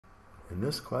In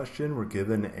this question, we're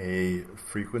given a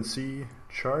frequency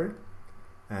chart,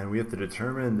 and we have to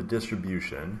determine the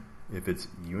distribution if it's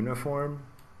uniform,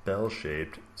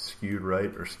 bell-shaped, skewed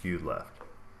right, or skewed left.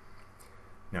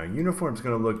 Now, uniform is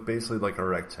going to look basically like a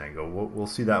rectangle. We'll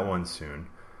see that one soon.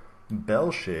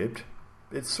 Bell-shaped,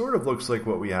 it sort of looks like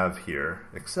what we have here,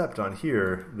 except on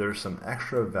here, there's some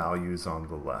extra values on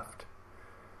the left.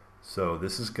 So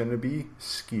this is going to be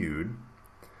skewed.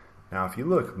 Now, if you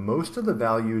look, most of the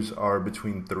values are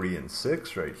between 3 and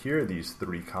 6 right here, these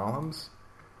 3 columns,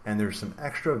 and there's some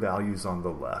extra values on the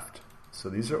left. So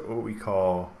these are what we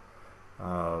call,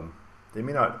 they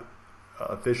may not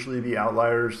officially be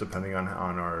outliers depending on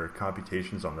our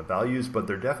computations on the values, but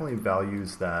they're definitely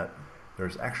values that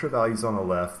there's extra values on the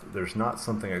left, there's not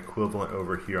something equivalent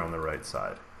over here on the right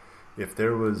side. If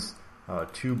there was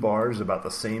 2 bars about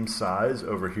the same size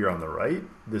over here on the right,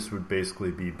 this would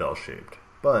basically be bell-shaped.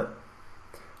 But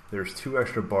there's 2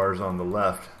 extra bars on the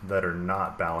left that are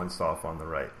not balanced off on the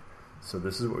right. So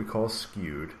this is what we call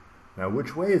skewed. Now,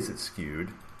 which way is it skewed?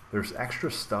 There's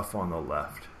extra stuff on the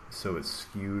left, so it's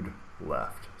skewed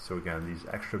left. So again, these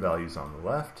extra values on the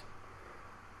left,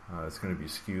 it's going to be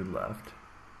skewed left.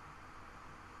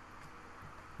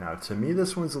 Now, to me,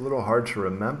 this one's a little hard to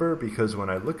remember because when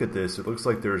I look at this, it looks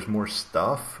like there's more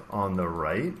stuff on the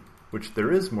right, which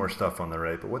there is more stuff on the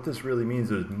right, but what this really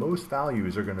means is most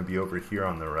values are going to be over here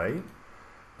on the right,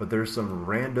 but there's some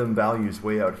random values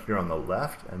way out here on the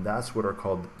left, and that's what are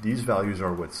called, these values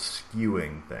are what's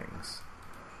skewing things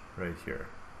right here.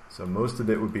 So most of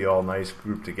it would be all nice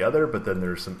grouped together, but then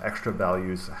there's some extra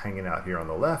values hanging out here on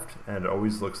the left, and it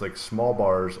always looks like small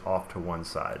bars off to one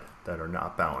side that are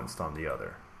not balanced on the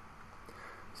other.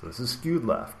 So this is skewed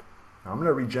left. Now I'm going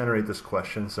to regenerate this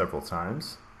question several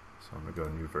times. So I'm going to go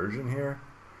new version here.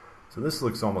 So this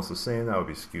looks almost the same. That would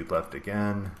be skewed left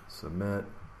again. Submit.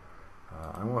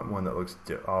 I want one that looks,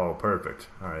 oh, perfect.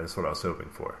 All right, that's what I was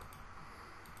hoping for.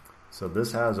 So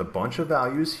this has a bunch of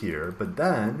values here, but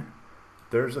then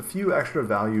there's a few extra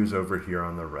values over here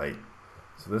on the right.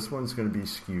 So this one's going to be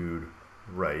skewed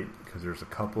right because there's a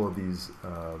couple of these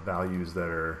values that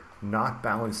are not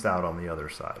balanced out on the other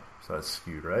side. So that's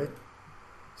skewed right.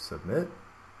 Submit.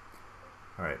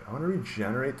 All right, I want to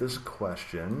regenerate this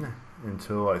question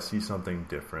until I see something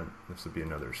different. This would be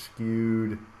another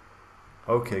skewed.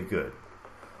 Okay, good.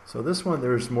 So this one,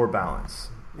 there's more balance.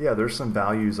 Yeah, there's some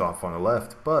values off on the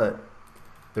left, but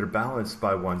they're balanced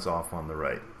by ones off on the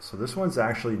right. So this one's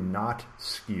actually not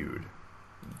skewed.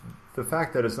 The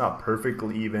fact that it's not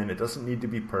perfectly even, it doesn't need to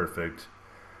be perfect.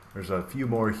 There's a few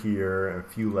more here and a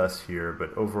few less here,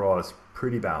 but overall it's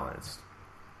pretty balanced.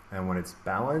 And when it's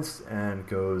balanced and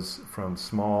goes from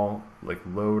small, like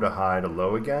low to high to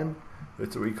low again,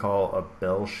 it's what we call a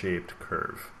bell-shaped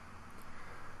curve.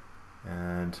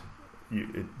 And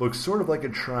it looks sort of like a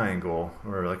triangle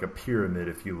or like a pyramid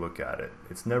if you look at it.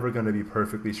 It's never going to be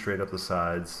perfectly straight up the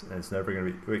sides, and it's never going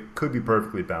to be, it could be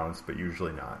perfectly balanced, but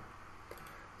usually not.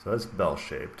 So that's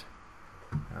bell-shaped.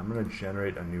 I'm going to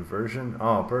generate a new version.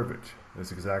 Oh, perfect.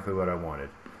 That's exactly what I wanted.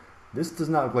 This does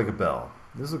not look like a bell.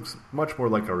 This looks much more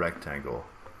like a rectangle.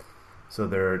 So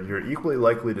you're equally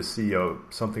likely to see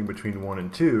something between 1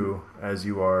 and 2 as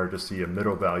you are to see a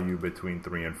middle value between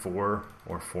 3 and 4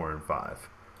 or 4 and 5.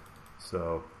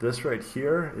 So this right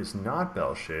here is not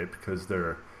bell-shaped because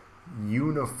they're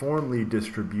uniformly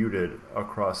distributed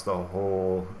across the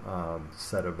whole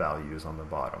set of values on the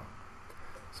bottom.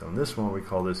 So in this one we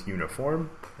call this uniform,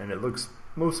 and it looks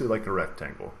mostly like a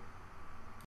rectangle.